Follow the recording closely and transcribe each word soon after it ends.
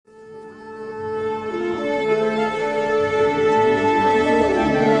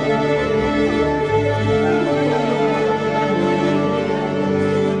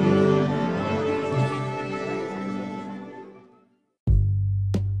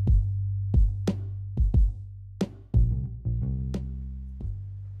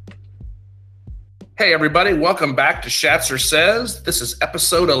Hey, everybody, welcome back to Shatzer Says. This is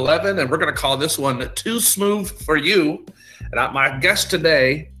episode 11, and we're going to call this one Too Smooth for You. And my guest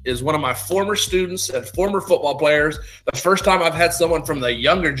today is one of my former students and former football players. The first time I've had someone from the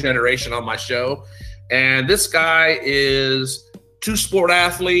younger generation on my show. And this guy is two-sport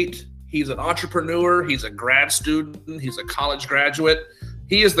athlete. He's an entrepreneur. He's a grad student. He's a college graduate.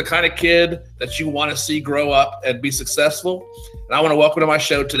 He is the kind of kid that you want to see grow up and be successful. And I want to welcome to my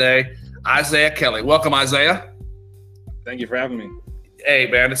show today Isaiah Kelly. Welcome, Isaiah. Thank you for having me. Hey,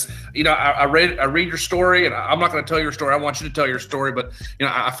 man, it's I read your story, and I'm not going to tell your story. I want you to tell your story, but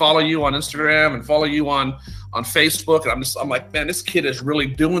I follow you on Instagram and follow you on Facebook, and I'm like, man, this kid is really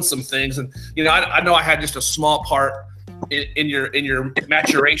doing some things, and I know I had just a small part in your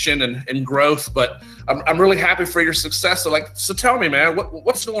maturation and growth, but I'm really happy for your success. So tell me, man,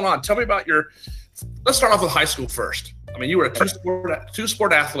 what's going on? Tell me about Let's start off with high school first. I mean, you were a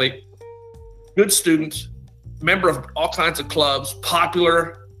two-sport athlete. Good student, member of all kinds of clubs,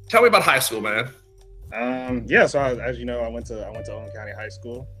 popular. Tell me about high school, man. So as you know, I went to Owen County High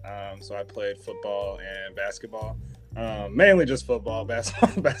School. So I played football and basketball, mainly just football.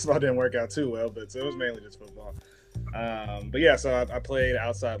 Basketball didn't work out too well, but it was mainly just football. So I played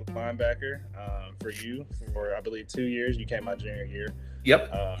outside linebacker for I believe 2 years. You came my junior year.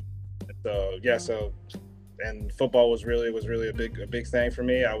 Yep. And football was really a big thing for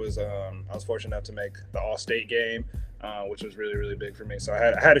me. I was fortunate enough to make the All-State game, which was really big for me. So I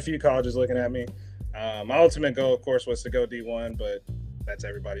had a few colleges looking at me. My ultimate goal, of course, was to go D1, but that's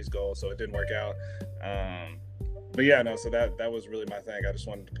everybody's goal, so it didn't work out. So that was really my thing. I just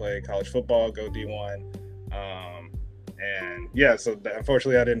wanted to play college football, go D1.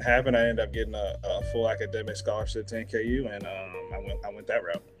 Unfortunately that didn't happen. I ended up getting a full academic scholarship to NKU, and I went that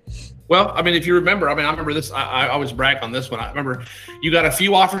route. Well, I mean, if you remember, I remember this. I always brag on this one. I remember you got a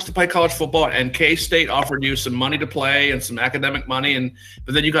few offers to play college football, and K-State offered you some money to play and some academic money,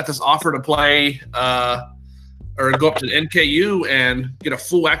 but then you got this offer to play or go up to NKU and get a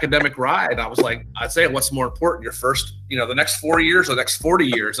full academic ride. I was like, I'd say, what's more important, your first, the next 4 years or the next 40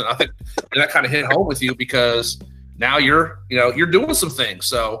 years? And I think that kind of hit home with you because now you're doing some things.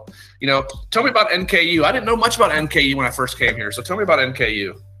 So, tell me about NKU. I didn't know much about NKU when I first came here. So tell me about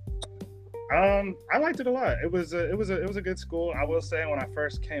NKU. I liked it a lot. It was a good school. I will say when I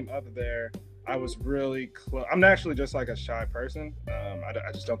first came up there, I was really close. I'm naturally just like a shy person. I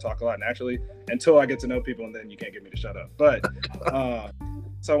just don't talk a lot naturally until I get to know people, and then you can't get me to shut up. But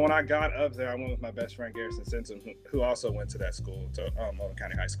so when I got up there, I went with my best friend Garrison Simpson, who also went to that school, to Owen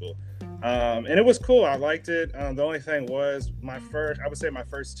County High School, and it was cool. I liked it. The only thing was my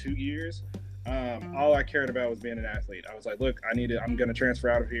first 2 years. All I cared about was being an athlete. I was like, look, I'm going to transfer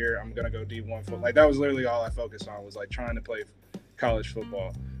out of here. I'm going to go D1 football. Like, that was literally all I focused on, was like trying to play college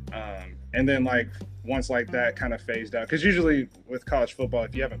football. And then once that kind of phased out, because usually with college football,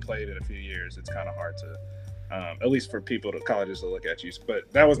 if you haven't played it a few years, it's kind of hard to, at least for colleges to look at you.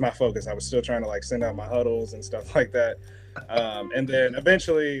 But that was my focus. I was still trying to send out my huddles and stuff like that. And then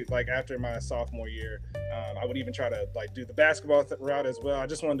eventually, after my sophomore year, I would even try to do the basketball route as well. I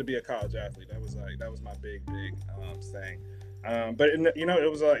just wanted to be a college athlete. That was my big thing. But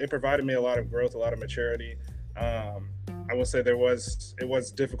it provided me a lot of growth, a lot of maturity. I will say it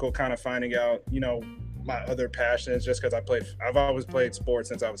was difficult kind of finding out, my other passions, just because I've always played sports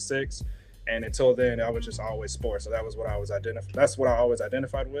since I was 6, and until then I was just always sports. So that's what I always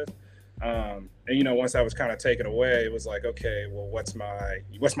identified with. Once I was kind of taken away, it was like, okay, well, what's my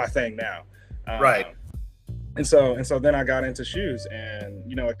thing now? Right. And so then I got into shoes, and,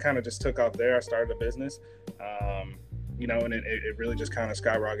 it kind of just took off there. I started a business, and it really just kind of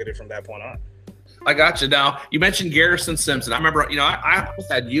skyrocketed from that point on. I got you. Now, you mentioned Garrison Simpson. I remember, I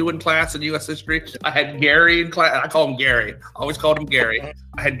had you in class in U.S. history. I had Gary in class. I call him Gary. I always called him Gary.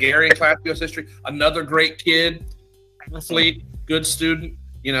 I had Gary in class in U.S. history. Another great kid, athlete, good student,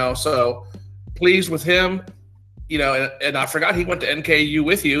 so pleased with him, and I forgot he went to NKU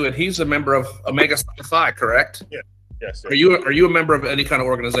with you, and he's a member of Omega Psi Phi, correct? Yeah. Yes. Are you a member of any kind of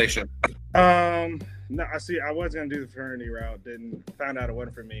organization? No, I was going to do the fraternity route, found out it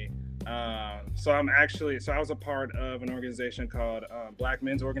wasn't for me. So I was a part of an organization called Black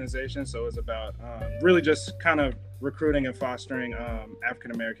Men's Organization. So it was about really just kind of recruiting and fostering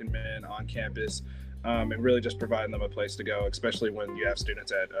African-American men on campus, and really just providing them a place to go, especially when you have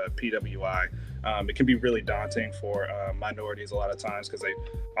students at PWI. It can be really daunting for minorities a lot of times, because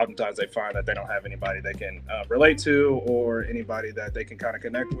oftentimes they find that they don't have anybody they can relate to, or anybody that they can kind of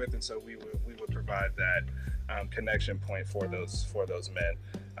connect with, and so we would provide that connection point for those men.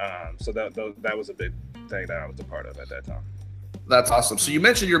 So that was a big thing that I was a part of at that time. That's awesome. So you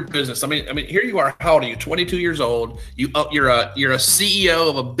mentioned your business. I mean, here you are. How old are you? 22 years old. You're a CEO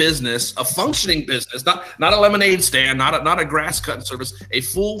of a business, a functioning business, not a lemonade stand, not a grass cutting service, a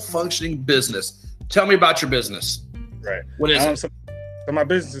full functioning business. Tell me about your business. Right. What is it? So my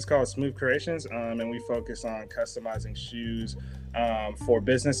business is called Smooth Creations, and we focus on customizing shoes for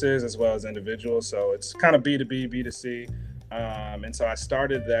businesses as well as individuals. So it's kind of B2B, B2C. And so I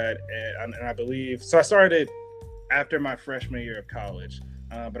started that, and I believe so. I started it after my freshman year of college,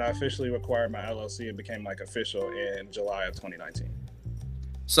 but I officially acquired my LLC and became like official in July of 2019.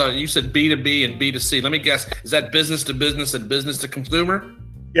 So you said B2B and B2C. Let me guess, is that business to business and business to consumer?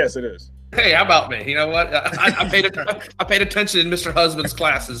 Yes, it is. Hey, how about me? You know what? I paid attention in Mr. Husband's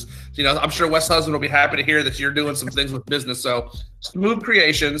classes. You know, I'm sure Wes Husband will be happy to hear that you're doing some things with business. So Smooth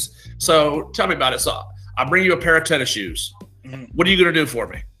Creations. So tell me about it. So I bring you a pair of tennis shoes. Mm-hmm. What are you going to do for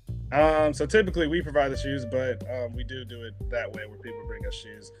me? So typically we provide the shoes, but we do it that way where people bring us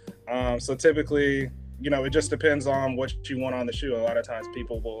shoes. So typically, you know, it just depends on what you want on the shoe. A lot of times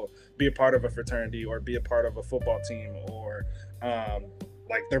people will be a part of a fraternity or be a part of a football team, or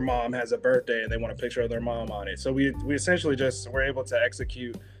like their mom has a birthday and they want a picture of their mom on it. So we essentially we're able to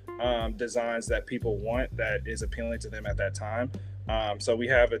execute designs that people want that is appealing to them at that time. So we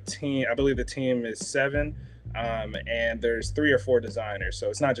have a team, I believe the team is 7, and there's 3 or 4 designers. So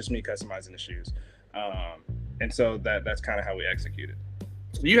it's not just me customizing the shoes. And so that's kind of how we execute it.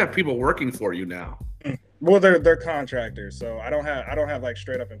 So you have people working for you now. Well, they're contractors. So I don't have like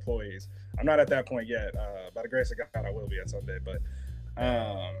straight up employees. I'm not at that point yet. By the grace of God, I will be at someday, but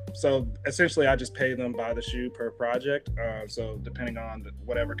so essentially I just pay them by the shoe per project. So depending on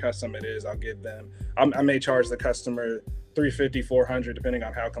whatever custom it is, I'll give them, I may charge the customer $350, $400, depending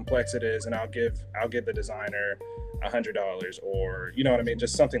on how complex it is. And I'll give the designer $100, or, you know what I mean?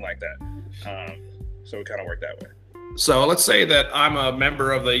 Just something like that. So we kind of work that way. So let's say that I'm a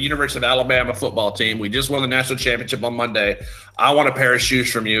member of the University of Alabama football team. We just won the national championship on Monday. I want a pair of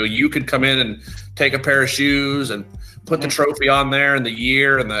shoes from you. You could come in and take a pair of shoes and put the trophy on there and the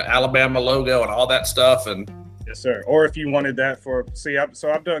year and the Alabama logo and all that stuff. And yes, sir. Or if you wanted that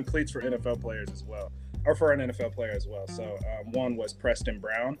I've done cleats for NFL players as well, or for an NFL player as well. So one was Preston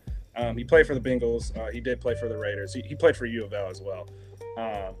Brown. He played for the Bengals. He did play for the Raiders. He played for U of L as well.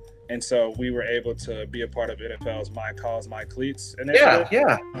 And so we were able to be a part of NFL's My Cause, My Cleats initiative.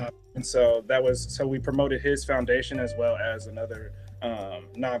 Yeah. And so we promoted his foundation as well as another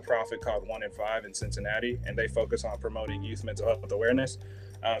nonprofit called 1 in 5 in Cincinnati, and they focus on promoting youth mental health awareness.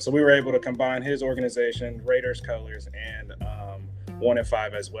 So we were able to combine his organization, Raiders colors, and 1 in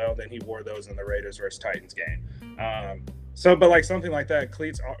 5 as well. Then he wore those in the Raiders versus Titans game. But like something like that,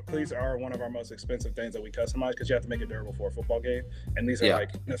 cleats are one of our most expensive things that we customize, because you have to make it durable for a football game. And these are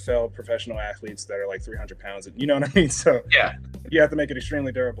like NFL professional athletes that are like 300 pounds. You know what I mean? So yeah, you have to make it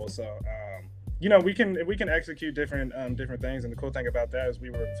extremely durable. So, you know, we can execute different things. And the cool thing about that is we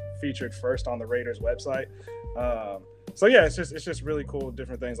were featured first on the Raiders website. So yeah, it's just really cool,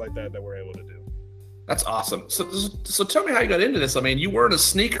 different things like that we're able to do. That's awesome. So tell me how you got into this. I mean, you weren't a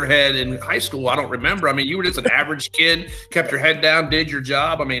sneakerhead in high school. I don't remember. I mean, you were just an average kid, kept your head down, did your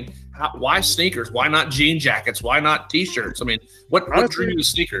job. I mean, why sneakers? Why not jean jackets? Why not T-shirts? I mean, what drew you to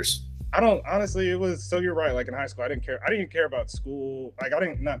sneakers? It was, so you're right. Like in high school, I didn't care about school. Like I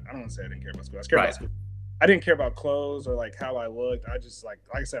don't want to say I didn't care about school. I cared about school. I didn't care about clothes or like how I looked. I just like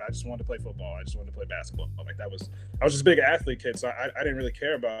I said, I just wanted to play football. I just wanted to play basketball. Like I was just a big athlete kid. So I didn't really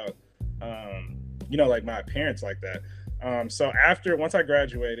care about, you know, like my appearance like that. So once I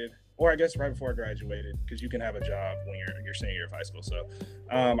graduated, or I guess right before I graduated, because you can have a job when you're senior year of high school. So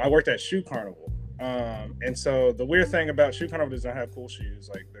I worked at Shoe Carnival. And so the weird thing about Shoe Carnival does not have cool shoes.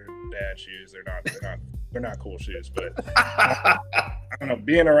 Like they're dad shoes. They're not cool shoes. But I don't know,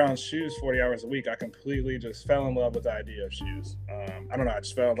 being around shoes 40 hours a week, I completely just fell in love with the idea of shoes. I don't know, I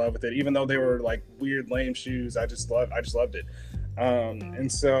just fell in love with it. Even though they were like weird, lame shoes, I just loved it.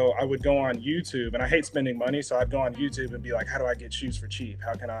 And so I would go on YouTube, and I hate spending money. So I'd go on YouTube and be like, how do I get shoes for cheap?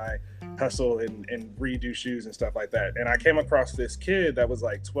 How can I hustle and redo shoes and stuff like that? And I came across this kid that was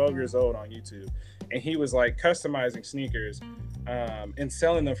like 12 years old on YouTube, and he was like customizing sneakers, and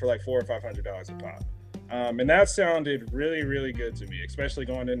selling them for like $400 or $500 a pop. And that sounded really, really good to me, especially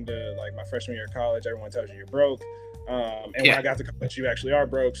going into like my freshman year of college. Everyone tells you you're broke. And when I got to college, you actually are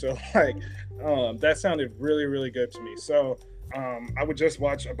broke. So like, that sounded really, really good to me. So I would just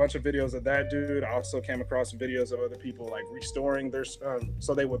watch a bunch of videos of that dude. I also came across some videos of other people like restoring their,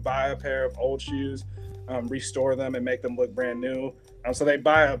 so they would buy a pair of old shoes, restore them and make them look brand new. So they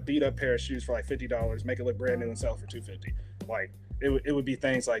buy a beat up pair of shoes for like $50, make it look brand new and sell it for $250. Like it would be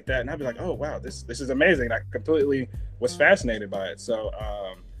things like that, and I'd be like, oh wow, this is amazing. And I completely was fascinated by it. So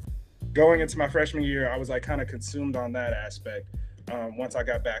going into my freshman year, I was like kind of consumed on that aspect. Once I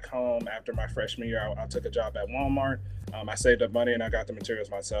got back home after my freshman year, I took a job at Walmart. I saved up money and I got the materials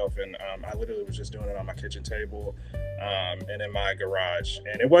myself, and I literally was just doing it on my kitchen table and in my garage.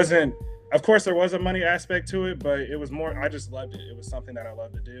 And it wasn't, of course, there was a money aspect to it, but it was more, I just loved it. It was something that I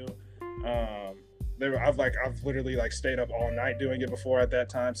loved to do. I've literally like stayed up all night doing it before at that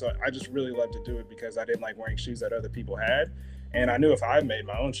time. So I just really loved to do it because I didn't like wearing shoes that other people had. And I knew if I made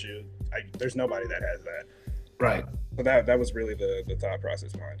my own shoe, there's nobody that has that. Right. So that was really the thought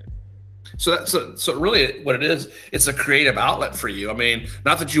process behind it. So really what it is, it's a creative outlet for you. I mean,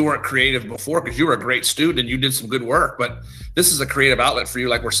 not that you weren't creative before, because you were a great student and you did some good work, but this is a creative outlet for you,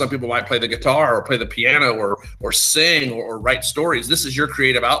 like where some people might play the guitar or play the piano or sing or write stories. This is your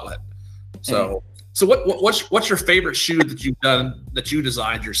creative outlet. So So what's your favorite shoe that you've done, that you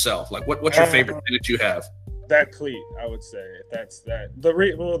designed yourself? Like what's your favorite thing that you have? That cleat, I would say. That's that. The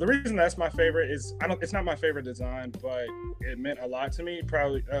reason that's my favorite is it's not my favorite design, but it meant a lot to me.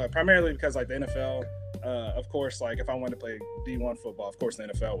 Probably primarily because like the NFL, of course, like if I wanted to play D1 football, of course the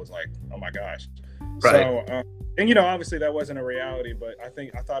NFL was like, oh my gosh. Right. So and obviously that wasn't a reality, but I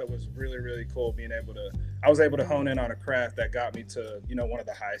thought it was really, really cool I was able to hone in on a craft that got me to one of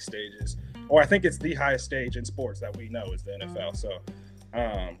the highest stages, or I think it's the highest stage in sports that we know is the NFL. So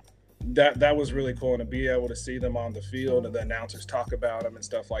that was really cool, and to be able to see them on the field and the announcers talk about them and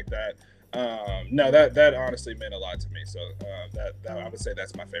stuff like that. That honestly meant a lot to me. So that I would say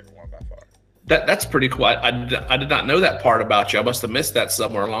that's my favorite one by far. That's pretty cool. I did not know that part about you. I must have missed that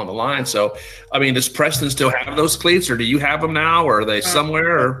somewhere along the line. So, I mean, does Preston still have those cleats, or do you have them now, or are they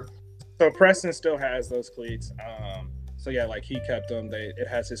somewhere? Or? So Preston still has those cleats. So yeah, like he kept them. It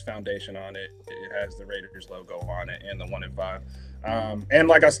has his foundation on it. It has the Raiders logo on it and the 1 and 5. And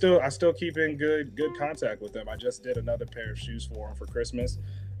like I still keep in good contact with them. I just did another pair of shoes for him for Christmas.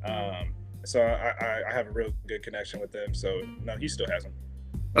 So I have a real good connection with them. So no, he still has them.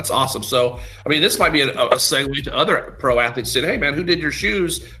 That's awesome. So, I mean, this might be a segue to other pro athletes saying, hey, man, who did your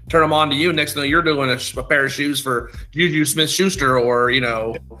shoes? Turn them on to you. Next thing you're doing a pair of shoes for Juju Smith-Schuster or,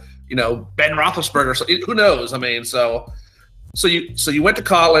 Ben Roethlisberger. So who knows? I mean, so you went to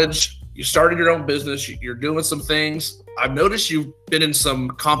college, you started your own business, you're doing some things. I've noticed you've been in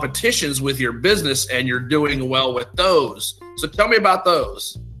some competitions with your business and you're doing well with those. So tell me about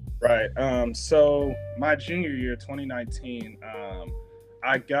those. Right. So my junior year, 2019,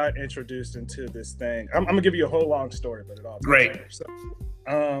 I got introduced into this thing. I'm gonna give you a whole long story, but it all great. So,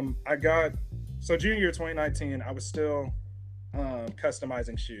 junior year 2019, I was still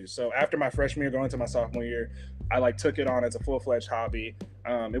customizing shoes. So after my freshman year, going into my sophomore year, I took it on as a full-fledged hobby.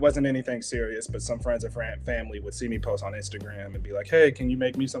 It wasn't anything serious, but some friends and family would see me post on Instagram and be like, "Hey, can you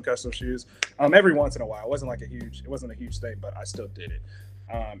make me some custom shoes?" Every once in a while. It wasn't a huge thing, but I still did it.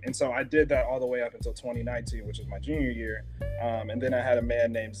 And so I did that all the way up until 2019, which was my junior year. And then I had a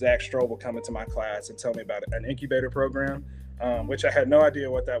man named Zach Strobel come into my class and tell me about an incubator program, which I had no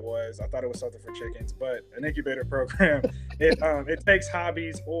idea what that was. I thought it was something for chickens, but an incubator program, it takes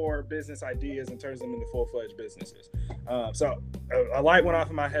hobbies or business ideas and turns them into full-fledged businesses. So a light went off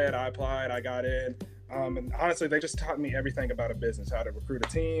in my head. I applied, I got in. And honestly, they just taught me everything about a business, how to recruit a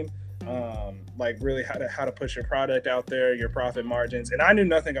team, really how to push your product out there, your profit margins. And I knew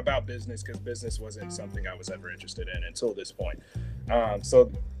nothing about business because business wasn't something I was ever interested in until this point. So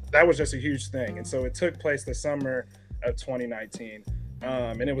that was just a huge thing. And so it took place the summer of 2019.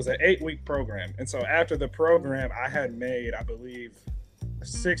 And it was an 8-week program. And so after the program, I had made, I believe,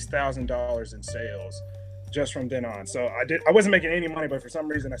 $6,000 in sales just from then on. So I wasn't making any money, but for some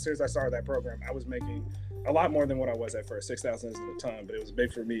reason, as soon as I started that program, I was making a lot more than what I was at first. 6,000 isn't a ton, but it was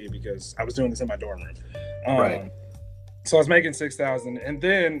big for me because I was doing this in my dorm room. Right. So I was making 6,000, and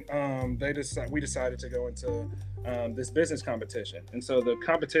then we decided to go into this business competition. And so the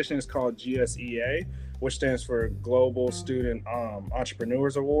competition is called GSEA, which stands for Global Student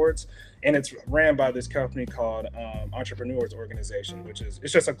Entrepreneurs Awards, and it's ran by this company called Entrepreneurs Organization,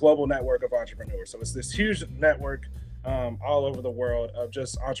 it's just a global network of entrepreneurs. So it's this huge network all over the world of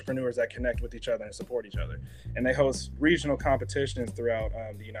just entrepreneurs that connect with each other and support each other. And they host regional competitions throughout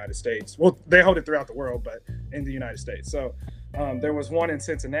the United States. Well, they hold it throughout the world, but in the United States. So there was one in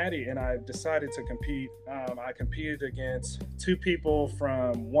Cincinnati, and I decided to compete. I competed against two people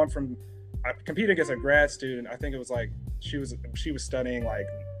I competed against a grad student. I think it was she was studying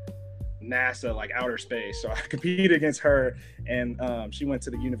NASA, outer space. So I competed against her, and she went to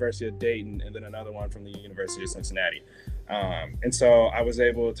the University of Dayton, and then another one from the University of Cincinnati. And so I was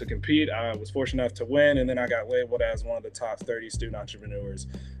able to compete. I was fortunate enough to win, and then I got labeled as one of the top 30 student entrepreneurs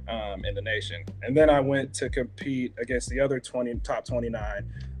in the nation. And then I went to compete against the other top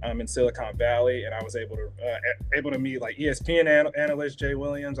 29 in Silicon Valley, and I was able to meet like ESPN analyst Jay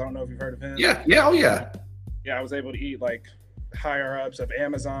Williams. I don't know if you've heard of him. Yeah, oh yeah. Yeah, I was able to eat like higher ups of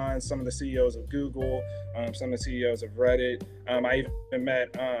Amazon, some of the CEOs of Google, some of the CEOs of Reddit. I even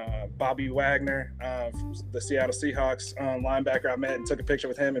met Bobby Wagner, the Seattle Seahawks linebacker. I met and took a picture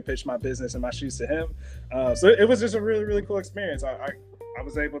with him and pitched my business and my shoes to him. So it was just a really, really cool experience. I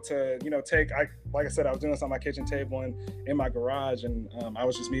was able to, like I said, I was doing this on my kitchen table and in my garage, and I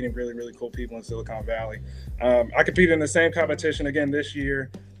was just meeting really, really cool people in Silicon Valley. I competed in the same competition again this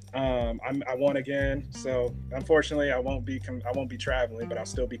year. I won again, so unfortunately I won't be traveling, but I'll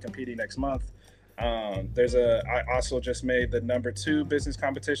still be competing next month. I also just made the #2 business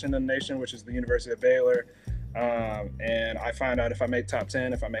competition in the nation, which is the University of Baylor. And I find out if I make top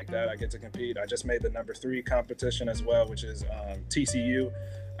 10, if I make that, I get to compete. I just made the #3 competition as well, which is TCU.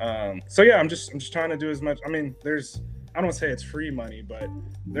 So yeah, I'm just trying to do as much. I mean, I don't say it's free money, but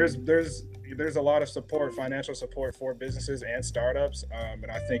there's a lot of support, financial support for businesses and startups, and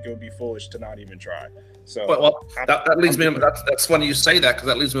I think it would be foolish to not even try. So, well, that leads me. That's funny you say that, because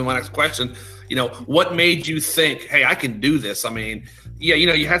that leads me to my next question. What made you think, hey, I can do this? I mean, yeah,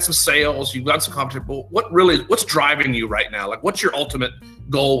 you had some sales, you've got some competition, but what's driving you right now? Like, what's your ultimate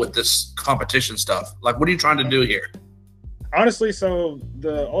goal with this competition stuff? Like, what are you trying to do here? Honestly, so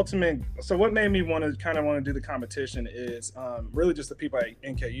what made me want to do the competition is really just the people at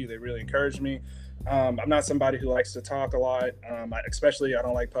NKU. They really encouraged me. I'm not somebody who likes to talk a lot, especially I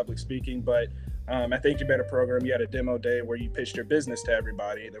don't like public speaking, but at the incubator program, you had a demo day where you pitched your business to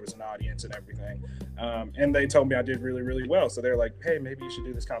everybody. There was an audience and everything. And they told me I did really, really well. So they're like, hey, maybe you should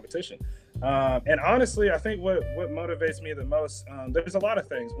do this competition. And honestly, I think what motivates me the most, there's a lot of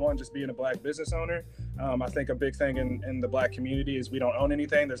things. One, just being a Black business owner. I think a big thing in the Black community is we don't own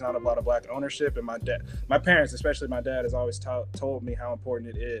anything. There's not a lot of Black ownership. And my parents, especially my dad, has always told me how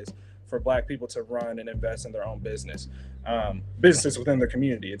important it is for Black people to run and invest in their own businesses within their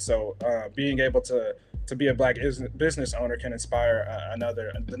community. And so being able to be a Black business owner can inspire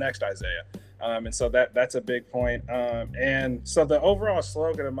the next Isaiah. And so that's a big point. And so the overall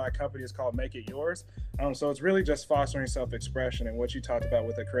slogan of my company is called Make It Yours. So it's really just fostering self-expression and what you talked about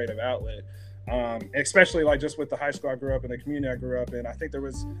with a creative outlet. Especially like just with the high school I grew up in, the community I grew up in, I think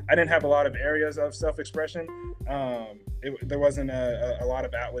I didn't have a lot of areas of self-expression. There wasn't a lot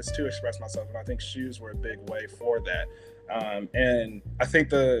of outlets to express myself, and I think shoes were a big way for that. And I think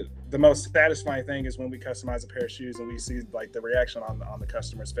the most satisfying thing is when we customize a pair of shoes and we see like the reaction on the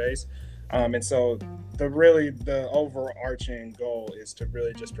customer's face. And so the overarching goal is to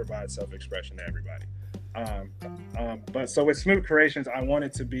really just provide self-expression to everybody. But so with Smooth Creations, I want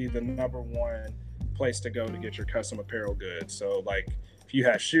it to be the #1 place to go to get your custom apparel goods. So like if you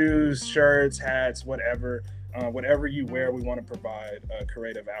have shoes, shirts, hats, whatever you wear, we want to provide a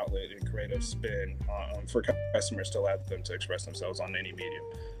creative outlet and creative spin for customers to let them to express themselves on any medium.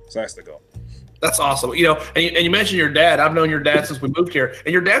 So that's the goal. That's awesome. And you mentioned your dad. I've known your dad since we moved here,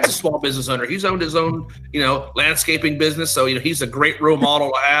 and your dad's a small business owner. He's owned his own, landscaping business. So, he's a great role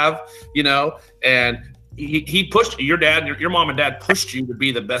model to have, and he pushed your dad, your mom and dad pushed you to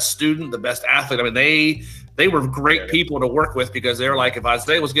be the best student, the best athlete. I mean, they were great people to work with, because they're like, if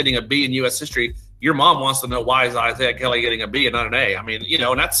Isaiah was getting a B in U.S. history, your mom wants to know, why is Isaiah Kelly getting a B and not an A? I mean,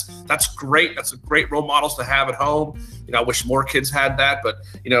 and that's great. That's a great role models to have at home. I wish more kids had that, but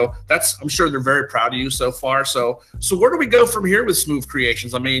I'm sure they're very proud of you so far. So where do we go from here with Smooth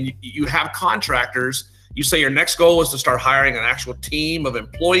Creations? I mean, you have contractors. You say your next goal is to start hiring an actual team of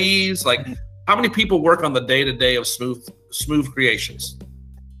employees. Like, how many people work on the day-to-day of Smooth Creations?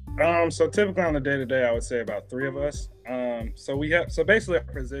 So typically on the day-to-day, I would say about 3 of us. So basically our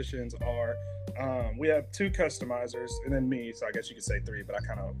positions are, we have 2 customizers and then me. So I guess you could say 3, but I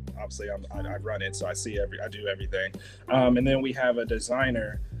run it. So I do everything. And then we have a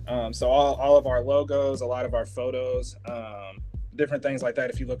designer. So all of our logos, a lot of our photos, different things like that.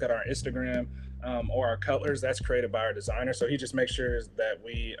 If you look at our Instagram, or our colors, that's created by our designer. So he just makes sure that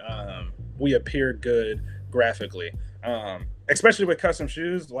we appear good graphically. Especially with custom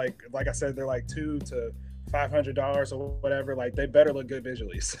shoes, like I said, they're like $200 to $500 or whatever. Like, they better look good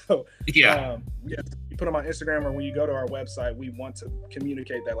visually. So you put them on Instagram, or when you go to our website, we want to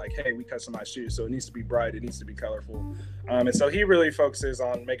communicate that, like, hey, we customize shoes, so it needs to be bright, it needs to be colorful. And so he really focuses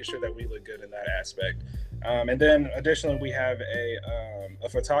on making sure that we look good in that aspect. And then additionally, we have a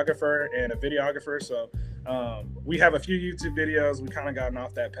photographer and a videographer. So we have a few YouTube videos. We kind of gotten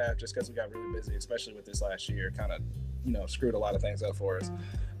off that path just because we got really busy, especially with this last year, kind of screwed a lot of things up for us.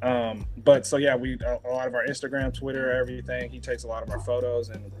 But so yeah, we a lot of our Instagram, Twitter, everything. He takes a lot of our photos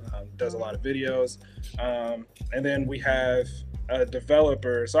and does a lot of videos. And then we have a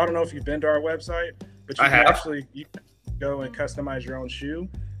developer. So I don't know if you've been to our website, but you can actually go and customize your own shoe.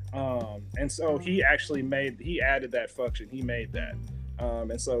 And so he added that function. He made that.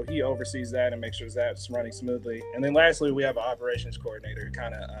 And so he oversees that and makes sure that's running smoothly. And then lastly, we have an operations coordinator who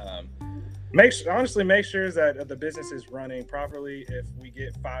kind of make sure that the business is running properly. If we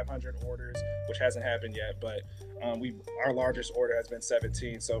get 500 orders, which hasn't happened yet, but our largest order has been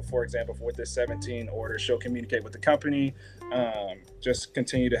 17. So for example, with this 17 orders, she'll communicate with the company, just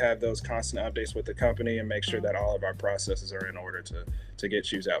continue to have those constant updates with the company and make sure that all of our processes are in order to get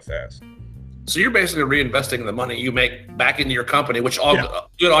shoes out fast. So you're basically reinvesting the money you make back into your company, which all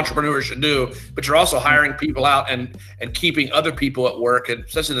good entrepreneurs should do, but you're also hiring people out and keeping other people at work. And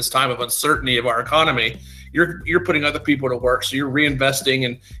especially this time of uncertainty of our economy, you're putting other people to work. So you're reinvesting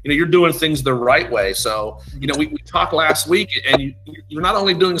and, you're doing things the right way. So, we talked last week and you're not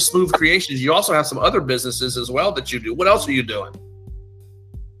only doing Smooth Creations, you also have some other businesses as well that you do. What else are you doing?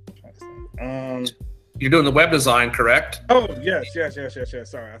 You're doing the web design, correct? Oh, yes.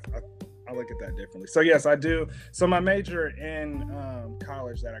 Sorry. I look at that differently. So yes, I do. So my major in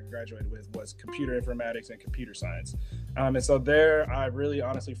college that I graduated with was computer informatics and computer science. And so there, I really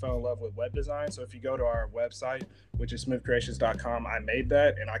honestly fell in love with web design. So if you go to our website, which is smoothcreations.com, I made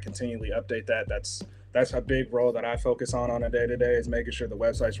that and I continually update that. That's a big role that I focus on a day-to-day, is making sure the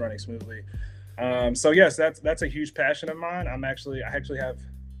website's running smoothly. So yes, that's a huge passion of mine. I actually have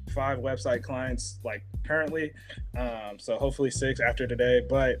 5 website clients like currently, so hopefully 6 after today,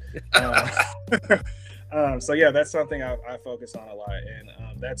 but so yeah, that's something I focus on a lot,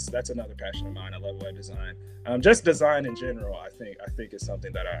 and that's another passion of mine. I love web design. Just design in general, I think is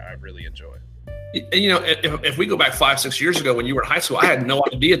something that I really enjoy. If we go back 5-6 years ago when you were in high school, I had no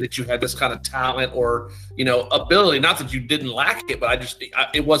idea that you had this kind of talent or ability. Not that you didn't lack it, but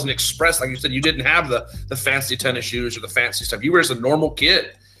it wasn't expressed. Like you said, you didn't have the fancy tennis shoes or the fancy stuff. You were just a normal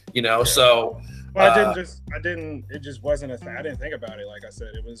kid. So well, it just wasn't a thing. I didn't think about it. Like I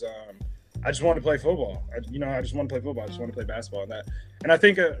said, it was I just wanted to play football. I just want to play football. I just want to play basketball and I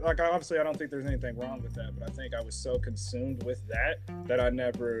think obviously I don't think there's anything wrong with that, but I think I was so consumed with that I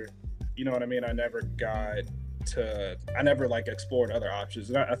never, I never explored other options.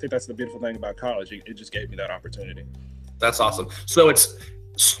 And I think that's the beautiful thing about college. It just gave me that opportunity. That's awesome. So it's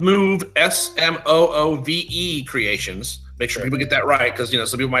Smooth, SMOOVE Creations. Make sure people get that right, because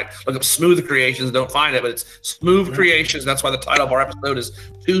some people might look up Smooth Creations and don't find it, but it's Smooth Creations. That's why the title of our episode is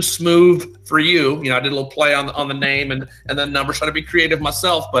Too Smooth for You. I did a little play on the name and the numbers, trying to be creative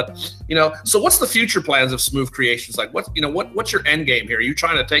myself. But so what's the future plans of Smooth Creations? Like what's your end game here? Are you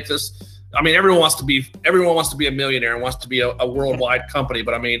trying to take this? I mean, everyone wants to be a millionaire and wants to be a worldwide company,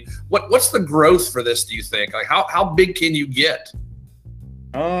 but I mean, what's the growth for this? Do you think? Like how big can you get?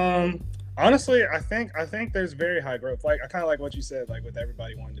 Honestly, I think there's very high growth. Like I kind of like what you said, like with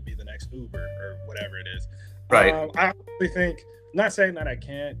everybody wanting to be the next Uber or whatever it is. Right. I really think, not saying that I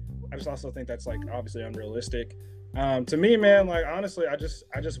can't, I just also think that's obviously unrealistic. To me, man, honestly, I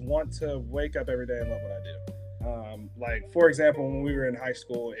just want to wake up every day and love what I do. For example, when we were in high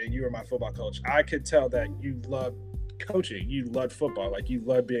school and you were my football coach, I could tell that you loved coaching, you loved football, you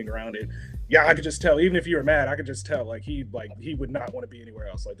loved being around it. Yeah, I could just tell. Even if you were mad, I could just tell. He would not want to be anywhere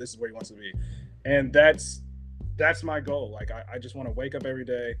else. This is where he wants to be, and that's my goal. I just want to wake up every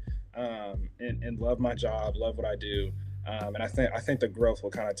day, and love my job, love what I do, and I think the growth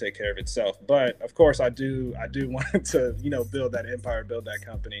will kind of take care of itself. But of course, I do want to build that empire, build that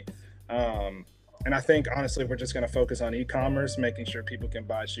company, and I think honestly, we're just going to focus on e-commerce, making sure people can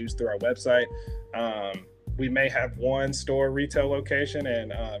buy shoes through our website. We may have one store retail location,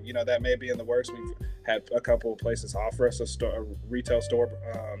 and that may be in the works. We've had a couple of places offer us a retail store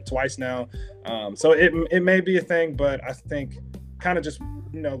twice now, so it may be a thing. But I think kind of just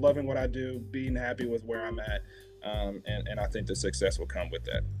loving what I do, being happy with where I'm at, and I think the success will come with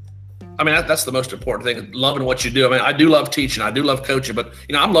that. I mean, that's the most important thing, loving what you do. I mean, I do love teaching. I do love coaching, but,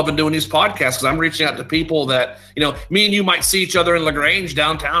 I'm loving doing these podcasts because I'm reaching out to people that, me and you might see each other in LaGrange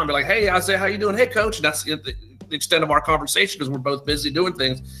downtown and be like, hey, Isaiah, how you doing? Hey, coach. And that's the extent of our conversation because we're both busy doing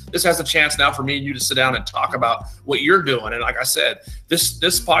things. This has a chance now for me and you to sit down and talk about what you're doing. And like I said, this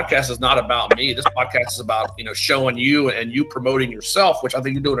podcast is not about me. This podcast is about, showing you and you promoting yourself, which I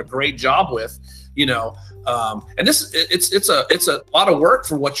think you're doing a great job with. And it's a lot of work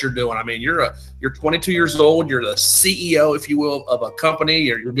for what you're doing. I mean, you're 22 years old. You're the CEO, if you will, of a company.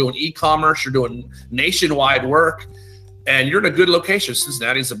 You're doing e-commerce. You're doing nationwide work. and you're in a good location.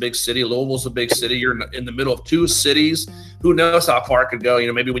 Cincinnati's a big city. Louisville's a big city. You're in the middle of two cities. Who knows how far it could go? You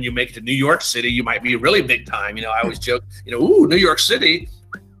know, maybe when you make it to New York City, you might be really big time. You know, I always joke, you know, ooh, New York City,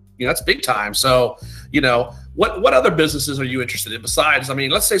 you know, that's big time. So, you know, what other businesses are you interested in besides, I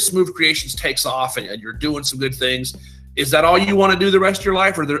mean, let's say Smooth Creations takes off and you're doing some good things. Is that all you want to do the rest of your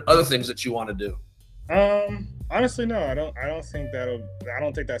life, or are there other things that you want to do? Honestly, no, I don't think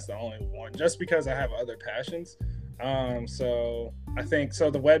that's the only one, just because I have other passions. So I think,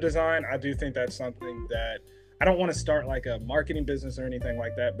 the web design, I do think that's something that I don't want to start like a marketing business or anything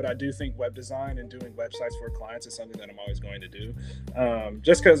like that, but I do think web design and doing websites for clients is something that I'm always going to do.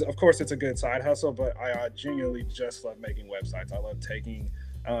 Just because, of course, it's a good side hustle, but I genuinely just love making websites. I love taking,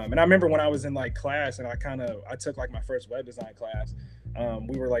 and I remember when I was in like class and I took like my first web design class.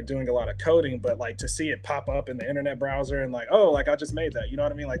 We were like doing a lot of coding, but like to see it pop up in the internet browser and like, oh, like I just made that, you know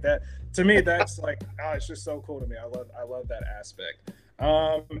what I mean? Like that, to me, that's like, oh, it's just so cool to me. I love that aspect.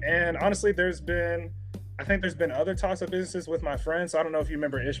 And honestly, I think there's been other talks of businesses with my friends. So I don't know if you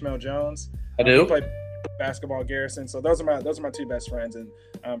remember Ishmael Jones. I do. He played basketball at Garrison. So those are my two best friends,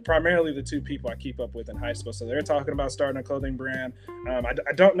 and primarily the two people I keep up with in high school. So they're talking about starting a clothing brand.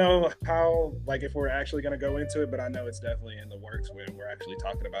 I don't know how, like, if we're actually going to go into it, but I know it's definitely in the works when we're actually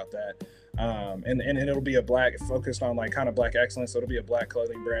talking about that. And it'll be focused on like kind of Black excellence. So it'll be a Black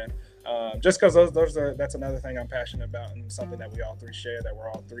clothing brand. Just because that's another thing I'm passionate about, and something that we all three share, that we're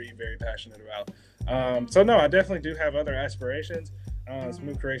all three very passionate about. So no, I definitely do have other aspirations.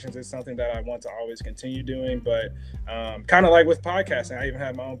 Smooth Creations is something that I want to always continue doing, but kind of like with podcasting, I even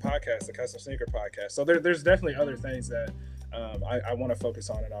have my own podcast, the Custom Sneaker Podcast. So there's definitely other things that I want to focus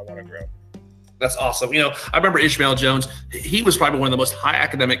on and I want to grow. That's awesome. You know, I remember Ishmael Jones. He was probably one of the most high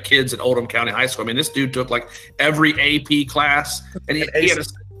academic kids at Oldham County High School. I mean, this dude took like every AP class, and he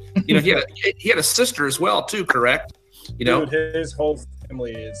had a sister as well too. Correct? You know, dude, his whole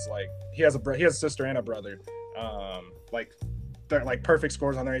family is like, he has a sister and a brother. Like they're like perfect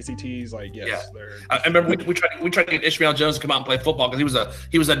scores on their ACTs. Like, yes, yeah. I remember we tried to get Ishmael Jones to come out and play football because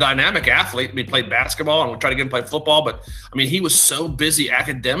he was a dynamic athlete. I mean, he played basketball, and we tried to get him to play football, but I mean, he was so busy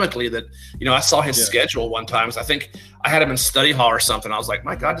academically that, you know, I saw his schedule one time. So I think I had him in study hall or something. I was like,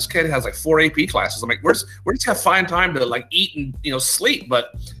 my God, this kid has like 4 AP classes. I'm like, where does he have find time to like eat and, you know, sleep?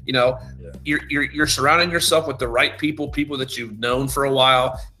 But, you know, you're surrounding yourself with the right people that you've known for a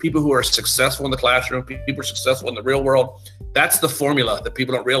while, people who are successful in the classroom, people who are successful in the real world. That's the formula that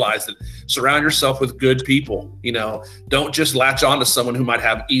people don't realize, that surround yourself with good people. You know, don't just latch on to someone who might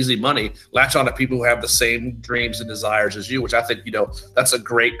have easy money. Latch on to people who have the same dreams and desires as you, which I think, you know, that's a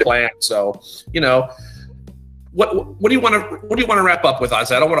great plan. So, you know, what do you want to wrap up with,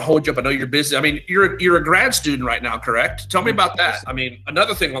 Isaiah? I don't want to hold you up. I know you're busy. I mean, you're a grad student right now, correct? Tell me about that. I mean,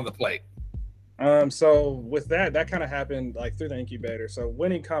 another thing on the plate. So with that kind of happened like through the incubator. So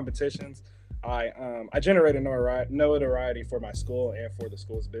winning competitions, I generated notoriety for my school and for the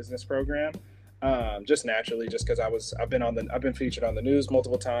school's business program. Just naturally, just because I've been featured on the news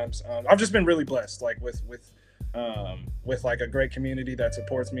multiple times. I've just been really blessed, like with like a great community that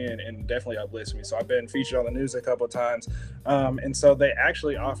supports me and definitely uplifts me. So I've been featured on the news a couple of times. And so they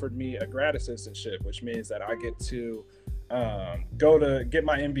actually offered me a grad assistantship, which means that I get to go to get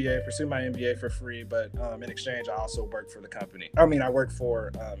my MBA, pursue my MBA for free, but in exchange, I also work for the company. I mean, I work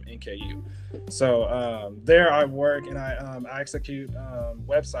for NKU. So there I work, and I execute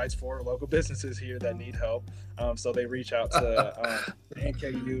websites for local businesses here that need help. So they reach out to the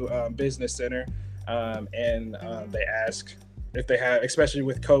NKU Business Center, and they ask if they have, especially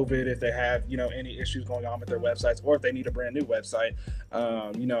with COVID, if they have, you know, any issues going on with their websites, or if they need a brand new website.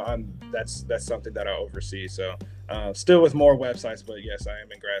 You know, that's something that I oversee. So still with more websites, but yes, I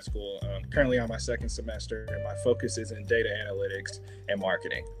am in grad school, currently on my second semester, and my focus is in data analytics and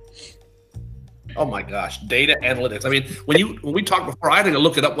marketing. Oh my gosh, data analytics. I mean, when we talked before, I had to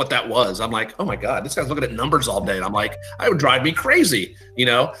look it up what that was. I'm like, oh my God, this guy's looking at numbers all day. And I'm like, that would drive me crazy, you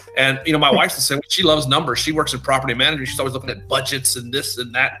know? And, you know, my wife's the same. She loves numbers. She works in property management. She's always looking at budgets and this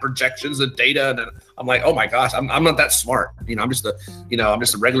and that, projections and data. And I'm like, oh my gosh, I'm not that smart. You know, I'm just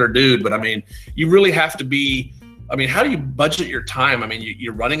a regular dude. But I mean, you really have to be, I mean, how do you budget your time? I mean,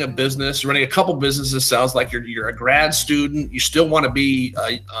 you're running a business, you're running a couple businesses. Sounds like you're a grad student. You still want to be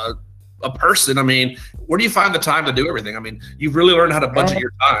a person. I mean, where do you find the time to do everything? I mean, you've really learned how to budget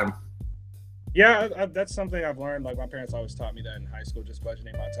your time. Yeah, that's something I've learned. Like, my parents always taught me that in high school, just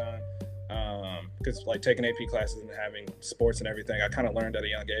budgeting my time. Because like taking AP classes and having sports and everything, I kind of learned at a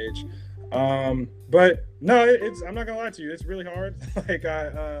young age. But no, I'm not gonna lie to you, it's really hard. Like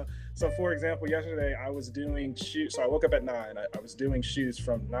so for example, yesterday I was doing shoots. So I woke up at 9. I was doing shoots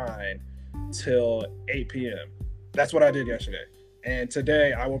from 9 till 8 p.m. That's what I did yesterday. And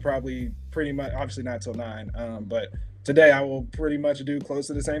today I will probably pretty much, obviously not till 9, but today I will pretty much do close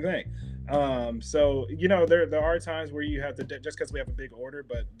to the same thing. So, you know, there are times where you have to, just because we have a big order,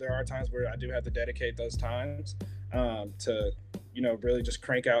 but there are times where I do have to dedicate those times to, you know, really just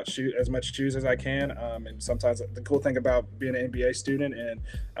crank out as much shoes as I can. And sometimes the cool thing about being an MBA student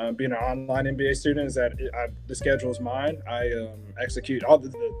and being an online MBA student is that the schedule is mine. I execute all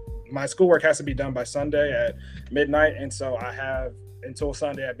my schoolwork has to be done by Sunday at midnight, and so I have until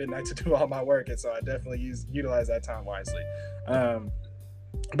Sunday at midnight to do all my work, and so I definitely utilize that time wisely.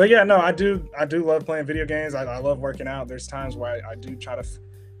 But yeah, no, I do love playing video games. I love working out. There's times where I do try to,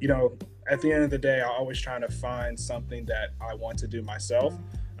 you know, at the end of the day, I'm always trying to find something that I want to do myself.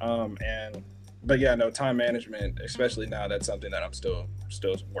 But yeah, no, time management, especially now, that's something that I'm still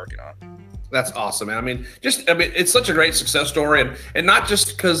working on. That's awesome, man. I mean, it's such a great success story, and not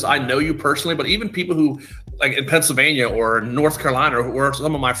just because I know you personally, but even people who, like in Pennsylvania or North Carolina, or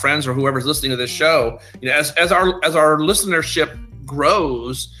some of my friends or whoever's listening to this show, you know, as our listenership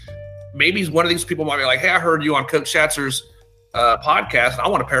grows, maybe one of these people might be like, hey, I heard you on Coach Schatzer's podcast. I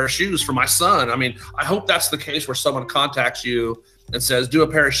want a pair of shoes for my son. I mean, I hope that's the case where someone contacts you and says, do a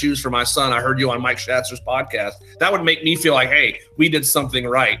pair of shoes for my son. I heard you on Mike Schatzer's podcast. That would make me feel like, hey, we did something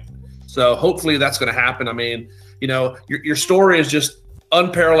right. So hopefully that's going to happen. I mean, you know, your story is just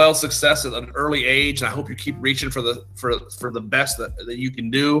unparalleled success at an early age, and I hope you keep reaching for the best that you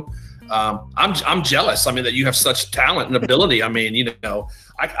can do. I'm jealous. I mean, that you have such talent and ability. I mean, you know,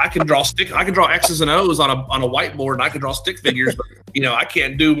 I can draw X's and O's on a whiteboard, and I can draw stick figures, but you know, I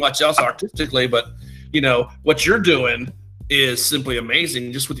can't do much else artistically. But you know, what you're doing is simply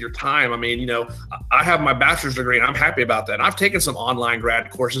amazing just with your time. I mean, you know, I have my bachelor's degree and I'm happy about that. And I've taken some online grad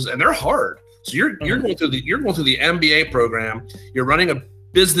courses and they're hard. So you're going through the MBA program, you're running a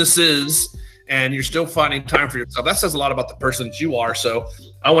businesses, and you're still finding time for yourself. That says a lot about the person that you are. So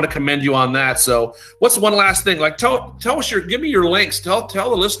I want to commend you on that. So what's one last thing? Like tell us give me your links. Tell the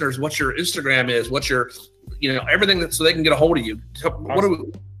listeners what your Instagram is, what's your, you know, everything so they can get a hold of you. What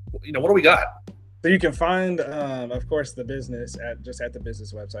do we got? So you can find, of course, the business at the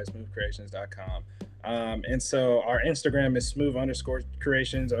business website, smoothcreations.com. And so our Instagram is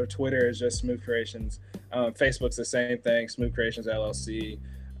smooth_creations. Our Twitter is just Smooth Creations. Facebook's the same thing, Smooth Creations LLC.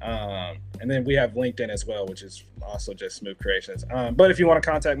 And then we have LinkedIn as well, which is also just Smooth Creations. But if you want to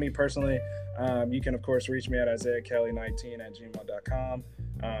contact me personally, you can, of course, reach me at isaiahkelly19@gmail.com.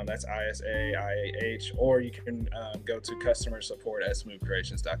 That's ISAIAH, or you can go to customer support at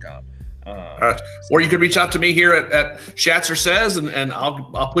smoothcreations.com. Or you could reach out to me here at Schatzer Says, and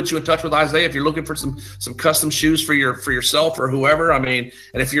I'll put you in touch with Isaiah if you're looking for some custom shoes for yourself or whoever. I mean,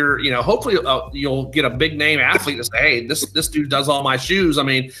 and if you're, you know, hopefully you'll get a big name athlete to say, hey, this dude does all my shoes. I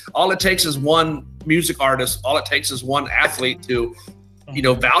mean, all it takes is one music artist. All it takes is one athlete to, you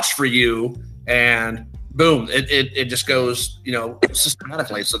know, vouch for you, and boom, it just goes, you know,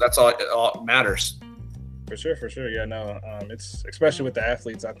 systematically. So that's all matters. For sure. Yeah, no, it's especially with the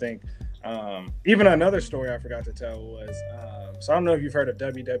athletes. I think even another story I forgot to tell was, so I don't know if you've heard of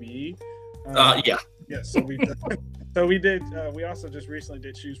WWE. Yeah. So we also just recently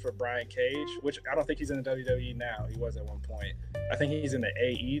did shoes for Brian Cage, which I don't think he's in the WWE now. He was at one point. I think he's in the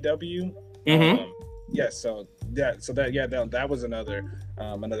AEW. Mm-hmm. That was another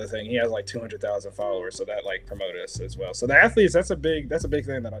thing. He has like 200,000 followers, so that like promoted us as well. So the athletes, that's a big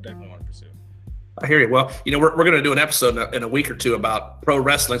thing that I definitely want to pursue. I hear you. Well, you know, we're going to do an episode in a week or two about pro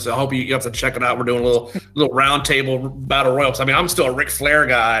wrestling, so I hope you have to check it out. We're doing a little round table battle royal. I mean, I'm still a Ric Flair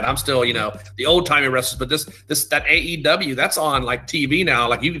guy, and I'm still, you know, the old timey wrestlers. But that AEW, that's on like TV now.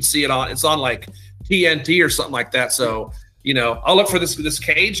 Like you can see it's on like TNT or something like that. So, you know, I'll look for this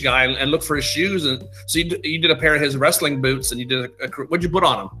Cage guy and look for his shoes. And so you did a pair of his wrestling boots, and you did what'd you put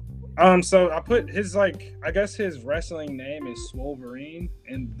on them? So I put his, like, I guess his wrestling name is Swolverine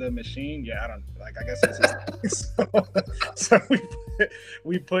in the Machine. Yeah, I guess that's his name. So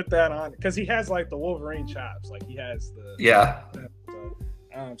we put that on because he has like the Wolverine chops, like he has the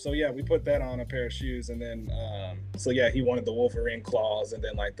So yeah, we put that on a pair of shoes, and then he wanted the Wolverine claws, and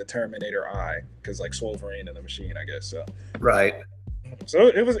then like the Terminator eye, because like Swolverine in the Machine, I guess. So right. So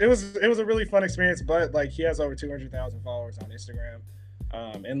it was a really fun experience, but like he has over 200,000 followers on Instagram.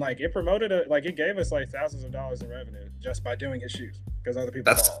 And like it promoted it gave us like thousands of dollars in revenue just by doing his shoes because other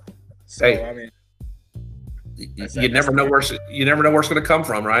people call. So hey, I mean, you never know where it's going to come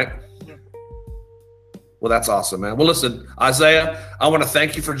from, right? Yeah. Well, that's awesome, man. Well, listen, Isaiah, I want to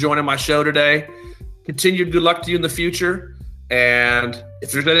thank you for joining my show today. Continued good luck to you in the future. And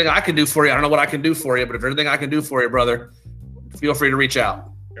if there's anything I can do for you, I don't know what I can do for you, but if there's anything I can do for you, brother, feel free to reach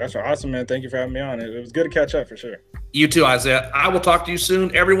out. That's awesome, man. Thank you for having me on. It was good to catch up for sure. You too, Isaiah. I will talk to you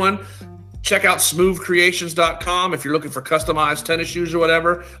soon. Everyone, check out smoothcreations.com. If you're looking for customized tennis shoes or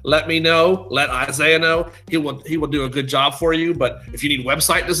whatever, let me know. Let Isaiah know. He will do a good job for you. But if you need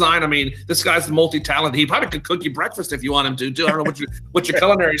website design, I mean, this guy's multi-talented. He probably could cook you breakfast if you want him to, too. I don't know what your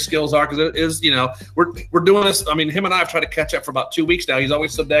culinary skills are, because it is, we're doing this. I mean, him and I have tried to catch up for about 2 weeks now. He's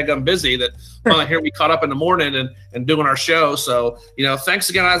always so daggum busy that finally here we caught up in the morning and doing our show. So, thanks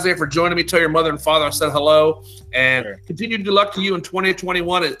again, Isaiah, for joining me. Tell your mother and father I said hello. And continued good luck to you in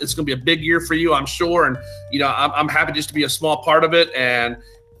 2021. It's going to be a big year for you, I'm sure. And, I'm happy just to be a small part of it. And,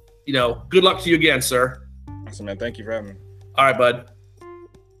 good luck to you again, sir. Awesome, man. Thank you for having me. All right, bud.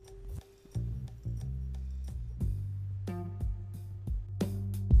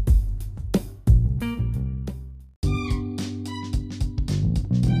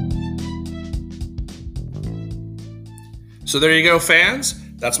 So there you go, fans.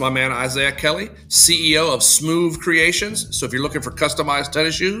 That's my man, Isaiah Kelly, CEO of Smooth Creations. So if you're looking for customized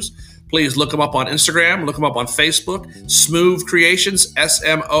tennis shoes, please look him up on Instagram, look him up on Facebook, Smooth Creations,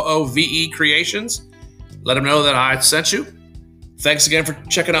 SMOOVE Creations. Let him know that I sent you. Thanks again for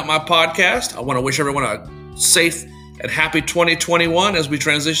checking out my podcast. I want to wish everyone a safe and happy 2021 as we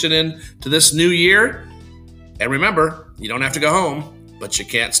transition into this new year. And remember, you don't have to go home, but you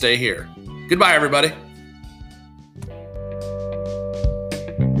can't stay here. Goodbye, everybody.